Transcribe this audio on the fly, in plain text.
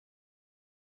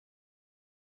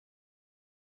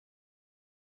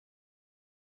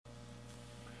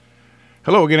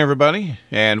Hello again, everybody,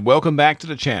 and welcome back to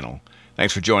the channel.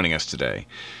 Thanks for joining us today.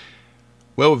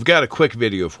 Well, we've got a quick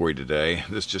video for you today.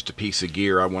 This is just a piece of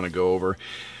gear I want to go over.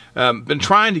 Been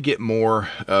trying to get more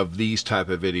of these type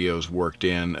of videos worked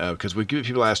in because we get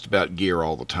people asked about gear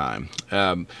all the time.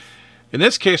 In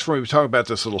this case, when we talk about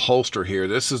this little holster here,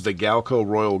 this is the Galco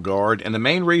Royal Guard, and the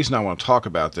main reason I want to talk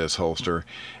about this holster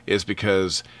is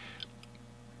because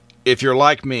if you're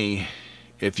like me,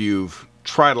 if you've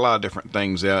tried a lot of different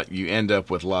things out, you end up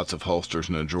with lots of holsters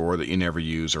in a drawer that you never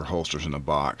use, or holsters in a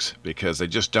box, because they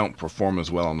just don't perform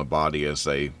as well on the body as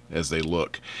they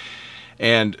look.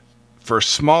 And for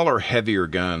smaller, heavier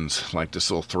guns like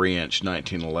this little 3-inch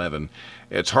 1911,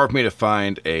 it's hard for me to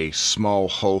find a small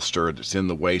holster that's in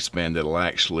the waistband that'll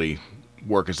actually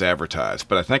work as advertised,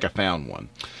 but I think I found one.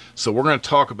 So we're going to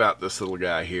talk about this little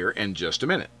guy here in just a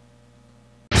minute.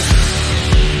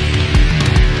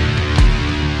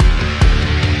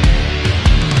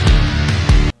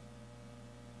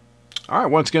 Alright,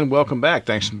 once again, welcome back.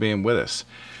 Thanks for being with us.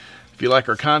 If you like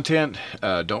our content,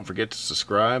 don't forget to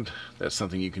subscribe. That's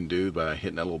something you can do by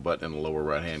hitting that little button in the lower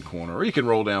right hand corner, or you can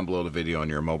roll down below the video on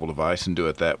your mobile device and do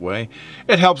it that way.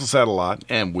 It helps us out a lot,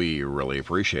 and we really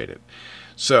appreciate it.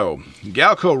 So,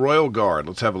 Galco Royal Guard,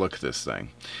 let's have a look at this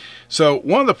thing. So,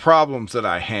 one of the problems that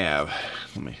I have,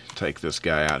 let me take this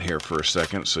guy out here for a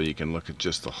second so you can look at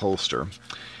just the holster.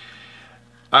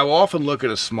 I will often look at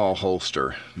a small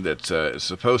holster that's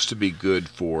supposed to be good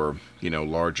for,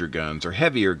 larger guns or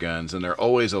heavier guns, and they're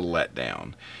always a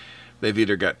letdown. They've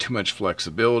either got too much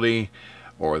flexibility,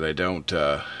 or they don't,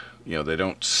 they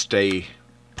don't stay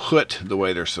put the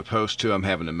way they're supposed to. I'm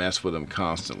having to mess with them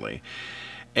constantly.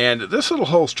 And this little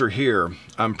holster here,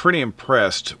 I'm pretty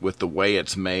impressed with the way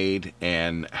it's made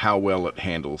and how well it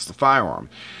handles the firearm.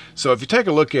 So if you take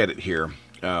a look at it here,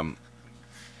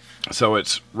 so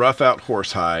it's rough out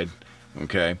horsehide,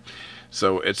 okay?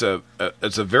 So it's a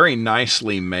very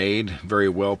nicely made, very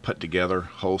well put together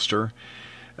holster.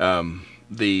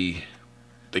 The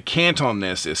cant on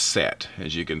this is set,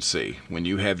 as you can see. When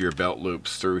you have your belt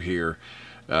loops through here,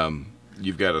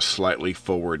 you've got a slightly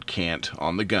forward cant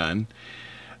on the gun.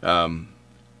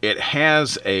 It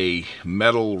has a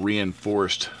metal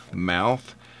reinforced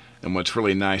mouth, and what's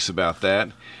really nice about that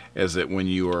is that when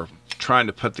you are trying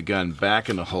to put the gun back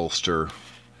in the holster,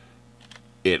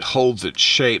 it holds its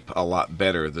shape a lot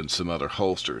better than some other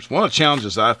holsters. One of the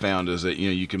challenges I found is that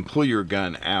you can pull your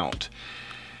gun out,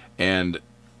 and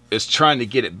it's trying to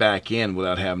get it back in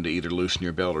without having to either loosen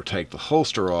your belt or take the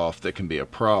holster off that can be a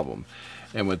problem.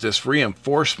 And with this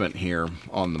reinforcement here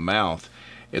on the mouth,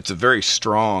 it's a very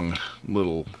strong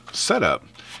little setup,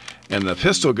 and the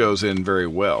pistol goes in very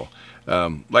well.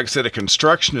 Like I said, the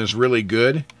construction is really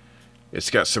good. It's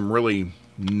got some really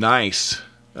nice,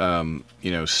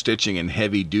 stitching and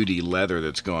heavy-duty leather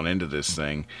that's gone into this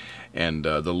thing. And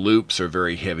the loops are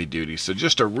very heavy-duty. So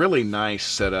just a really nice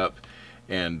setup,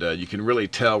 and you can really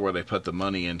tell where they put the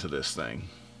money into this thing.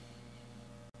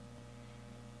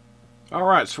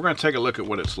 Alright, so we're going to take a look at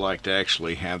what it's like to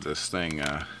actually have this thing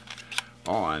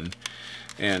on.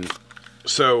 And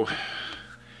so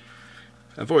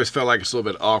I've always felt like it's a little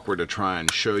bit awkward to try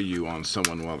and show you on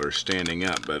someone while they're standing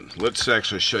up, but let's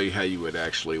actually show you how you would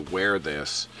actually wear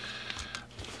this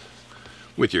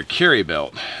with your carry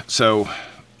belt. So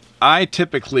I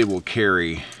typically will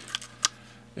carry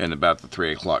in about the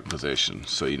 3 o'clock position.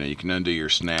 So you can undo your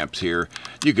snaps here.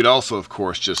 You could also, of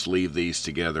course, just leave these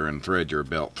together and thread your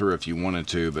belt through if you wanted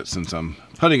to, but since I'm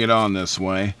putting it on this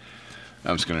way,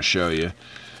 I'm just going to show you.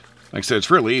 Like I said, it's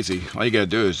real easy. All you got to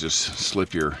do is just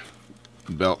slip your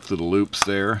belt through the loops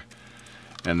there,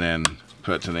 and then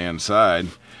put it to the inside,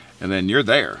 and then you're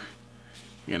there.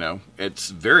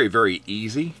 It's very, very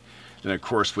easy. And of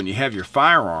course, when you have your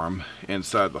firearm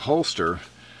inside the holster,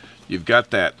 you've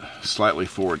got that slightly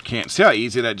forward cant. See how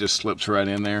easy that just slips right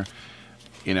in there?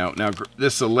 Now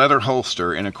this is a leather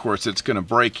holster, and of course it's going to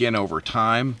break in over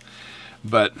time,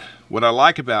 but what I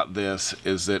like about this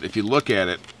is that if you look at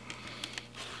it,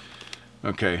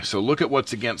 okay, so look at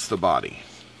what's against the body.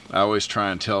 I always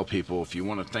try and tell people, if you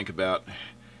want to think about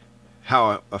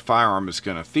how a firearm is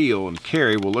going to feel and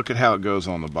carry, well, look at how it goes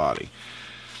on the body.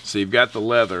 So you've got the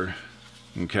leather,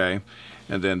 okay,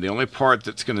 and then the only part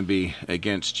that's going to be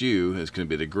against you is going to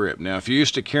be the grip. Now, if you're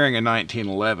used to carrying a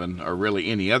 1911 or really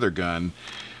any other gun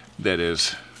that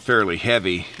is fairly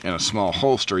heavy in a small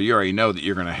holster, you already know that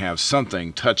you're going to have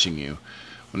something touching you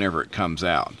whenever it comes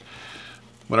out.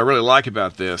 What I really like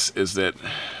about this is that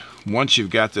once you've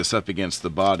got this up against the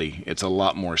body, it's a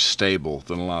lot more stable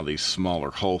than a lot of these smaller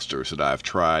holsters that I've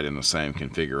tried in the same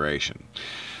configuration.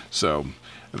 So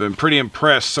I've been pretty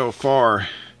impressed so far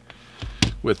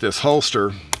with this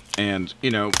holster. And,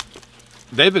 you know,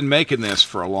 they've been making this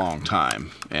for a long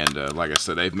time. And like I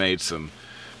said, they've made some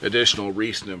additional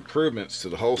recent improvements to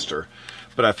the holster.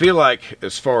 But I feel like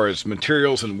as far as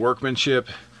materials and workmanship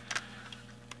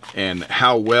and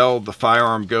how well the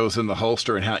firearm goes in the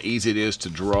holster and how easy it is to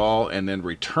draw and then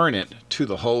return it to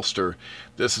the holster,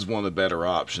 this is one of the better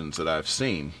options that I've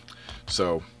seen.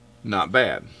 So, not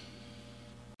bad.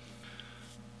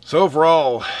 So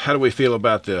overall, how do we feel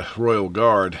about the Royal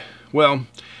Guard? Well,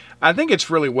 I think it's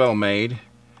really well made.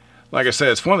 Like I said,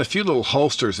 it's one of the few little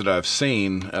holsters that I've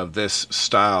seen of this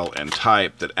style and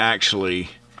type that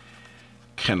actually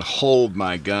can hold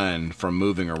my gun from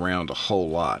moving around a whole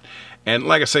lot. And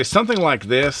like I say, something like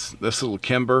this little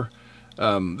Kimber,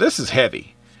 this is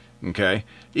heavy, okay?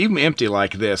 Even empty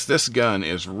like this gun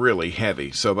is really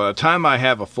heavy. So by the time I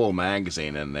have a full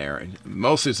magazine in there,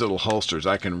 most of these little holsters,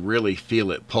 I can really feel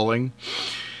it pulling.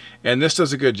 And this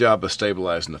does a good job of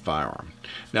stabilizing the firearm.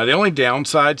 Now, the only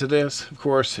downside to this, of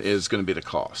course, is going to be the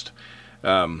cost.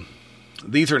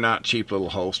 These are not cheap little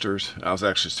holsters. I was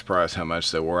actually surprised how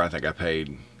much they were. I think I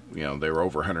paid, you know, they were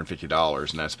over $150,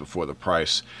 and that's before the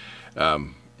price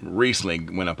recently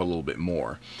went up a little bit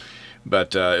more.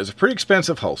 But it's a pretty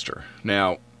expensive holster.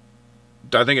 Now,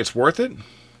 do I think it's worth it?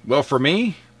 Well, for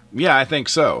me, yeah, I think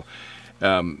so.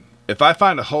 If I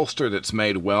find a holster that's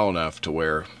made well enough to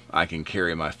where I can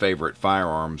carry my favorite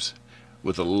firearms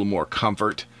with a little more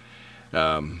comfort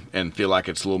and feel like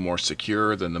it's a little more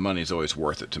secure, then the money's always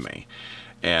worth it to me.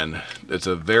 And it's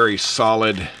a very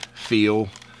solid feel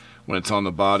when it's on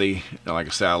the body. And like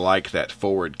I said, I like that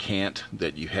forward cant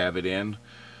that you have it in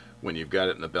when you've got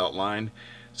it in the belt line.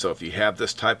 So if you have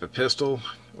this type of pistol,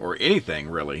 or anything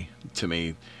really, to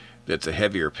me, that's a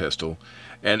heavier pistol,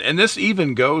 and this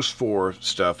even goes for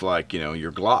stuff like, you know,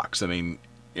 your Glocks. I mean,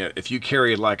 if you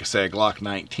carry, like I say, a Glock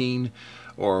 19,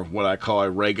 or what I call a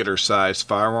regular sized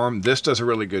firearm, this does a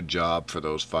really good job for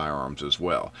those firearms as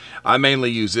well. I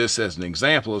mainly use this as an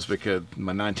example is because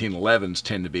my 1911s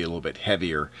tend to be a little bit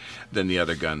heavier than the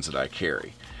other guns that I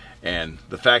carry. And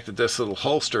the fact that this little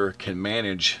holster can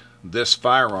manage this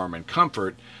firearm in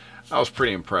comfort, I was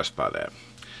pretty impressed by that.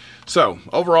 So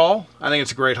overall, I think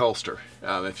it's a great holster.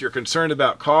 If you're concerned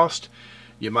about cost,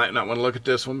 you might not want to look at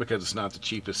this one because it's not the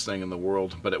cheapest thing in the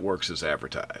world, but it works as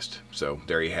advertised. So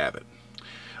there you have it.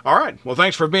 All right, well,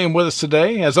 thanks for being with us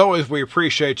today. As always, we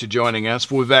appreciate you joining us.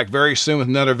 We'll be back very soon with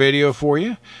another video for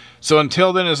you. So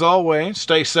until then, as always,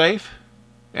 stay safe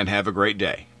and have a great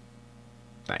day.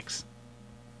 Thanks.